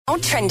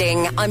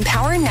Trending on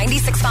Power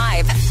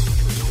 96.5.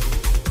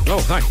 Oh,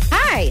 hi.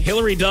 Hi.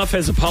 Hilary Duff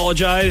has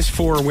apologized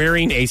for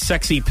wearing a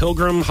sexy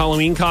pilgrim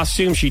Halloween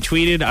costume. She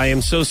tweeted, "I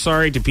am so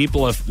sorry to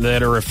people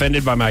that are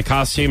offended by my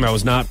costume. I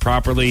was not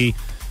properly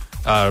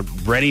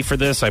ready for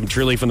this. I'm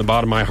truly from the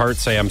bottom of my heart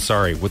say I'm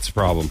sorry." What's the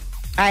problem?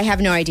 I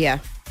have no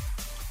idea.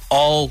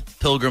 All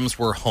pilgrims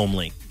were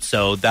homely.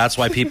 So that's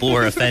why people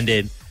were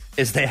offended,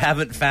 is they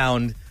haven't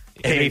found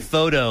a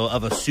photo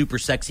of a super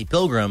sexy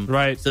pilgrim.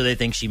 Right. So they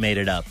think she made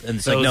it up. And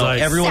it's So like, it's no, like-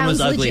 everyone was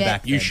Sounds ugly legit.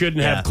 back then. You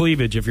shouldn't Yeah. have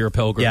cleavage if you're a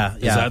pilgrim. Yeah.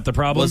 Is that the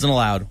problem? Wasn't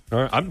allowed. All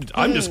right.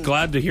 I'm just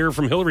glad to hear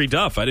from Hilary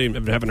Duff. I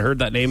haven't heard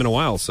that name in a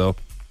while, so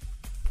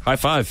high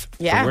five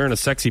Yeah. for wearing a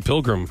sexy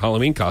pilgrim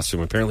Halloween costume.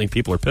 Apparently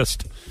people are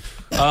pissed.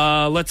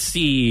 Let's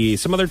see.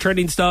 Some other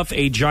trending stuff.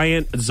 A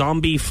giant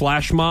zombie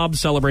flash mob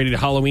celebrated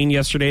Halloween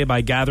yesterday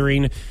by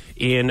gathering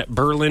in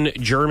Berlin,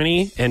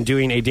 Germany, and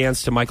doing a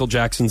dance to Michael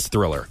Jackson's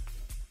Thriller.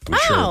 I'm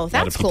sure a lot of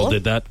that's people cool.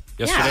 did that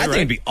yesterday, I think right?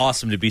 it'd be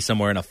awesome to be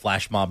somewhere in a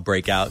flash mob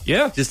breakout.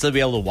 Yeah. Just to be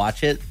able to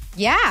watch it.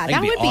 Yeah, that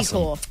That'd be would be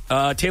awesome.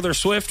 cool. Taylor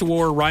Swift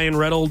wore Ryan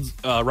Reynolds'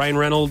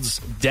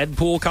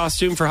 Deadpool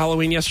costume for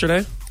Halloween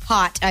yesterday.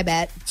 Hot, I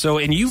bet. So,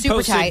 and you Super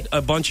posted tight.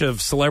 a bunch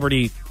of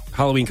celebrity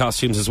Halloween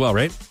costumes as well,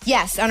 right?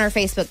 Yes, on our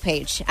Facebook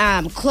page.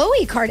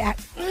 Khloe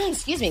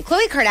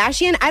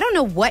Kardashian, I don't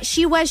know what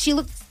she was. She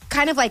looked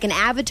kind of like an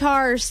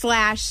avatar /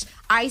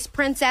 ice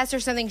princess or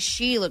something.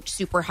 She looked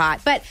super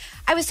hot. But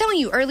I was telling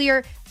you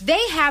earlier, they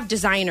have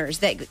designers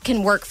that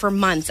can work for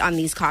months on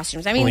these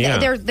costumes. I mean,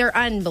 they're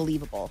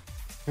unbelievable.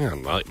 Yeah,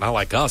 not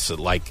like us.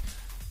 We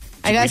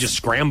guess- just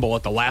scramble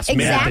at the last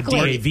Exactly.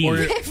 minute at the Or,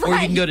 DAV. or you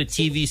can go to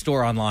TV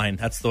Store Online.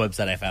 That's the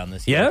website I found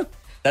this year. Yeah?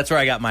 That's where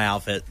I got my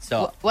outfit.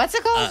 So What's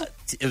it called?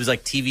 it was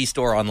like TV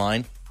Store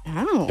Online.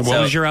 Oh. What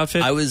was your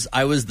outfit? I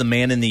was the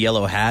man in the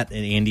yellow hat,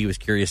 and Andy was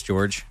Curious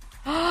George.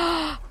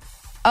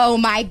 Oh,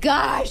 my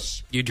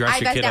gosh. You dressed I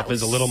your bet kid that up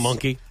as a was- little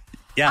monkey?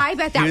 Yeah, I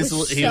bet that was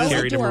so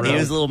carried him adorable. He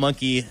was a little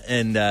monkey,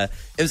 and it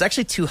was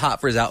actually too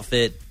hot for his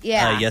outfit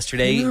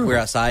yesterday. We were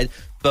outside,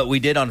 but we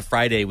did on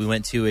Friday. We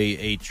went to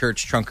a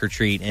church trunk or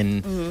treat,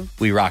 and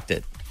we rocked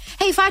it.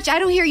 Hey, Foch, I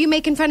don't hear you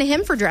making fun of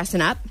him for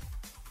dressing up.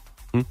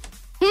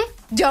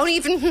 Don't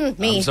even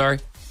me. I'm sorry?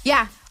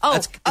 Yeah. Oh,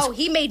 That's-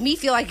 he made me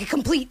feel like a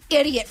complete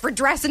idiot for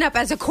dressing up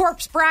as a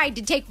corpse bride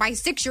to take my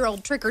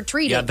 6-year-old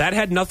trick-or-treating. Yeah, that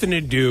had nothing to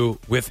do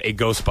with a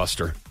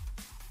Ghostbuster.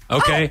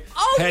 Okay?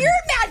 Oh, you're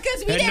mad because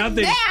we didn't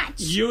match.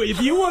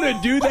 If you want to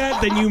do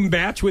that, then you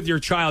match with your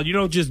child. You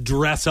don't just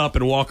dress up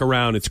and walk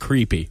around. It's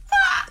creepy.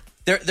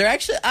 They're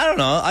actually, I don't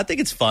know. I think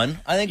it's fun.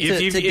 I think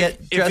to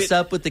get dressed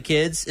up with the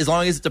kids, as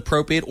long as it's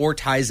appropriate or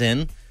ties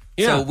in.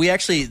 Yeah. So we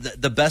actually,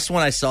 the best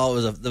one I saw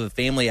was the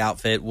family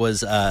outfit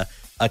was a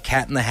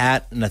Cat in the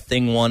Hat and a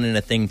Thing 1 and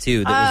a Thing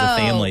 2 that was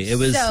a family. It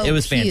was so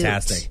cute.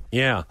 fantastic.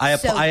 Yeah. I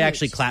So cute.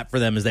 actually clapped for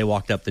them as they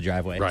walked up the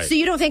driveway. Right. So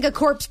you don't think a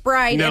corpse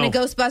bride No. and a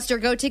Ghostbuster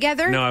go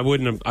together? No, I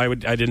wouldn't. I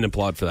didn't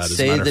applaud for that. As a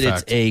Say matter that of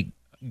it's fact. a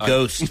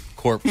ghost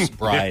corpse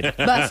bride.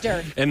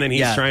 Buster. And then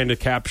he's Yeah. trying to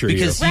capture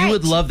Because you. you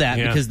would love that,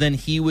 Yeah. because then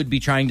he would be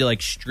trying to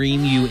like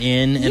stream you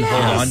in and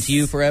hold Yes. on to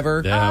you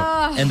forever.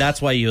 Yeah. And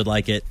that's why you would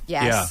like it.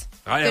 Yes. Yeah.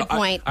 Good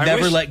point. I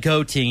Never wish- let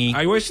go, Tingy.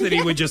 I wish that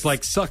he would just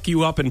like suck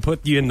you up and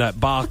put you in that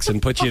box and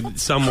put you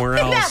somewhere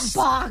In that else.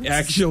 box.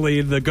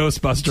 Actually, the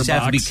Ghostbuster Just box.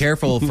 have to be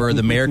careful for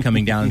the mayor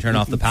coming down and turn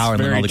off the power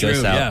and let all the Very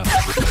ghosts true, out.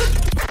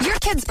 yeah. Your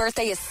kid's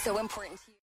birthday is so important to you.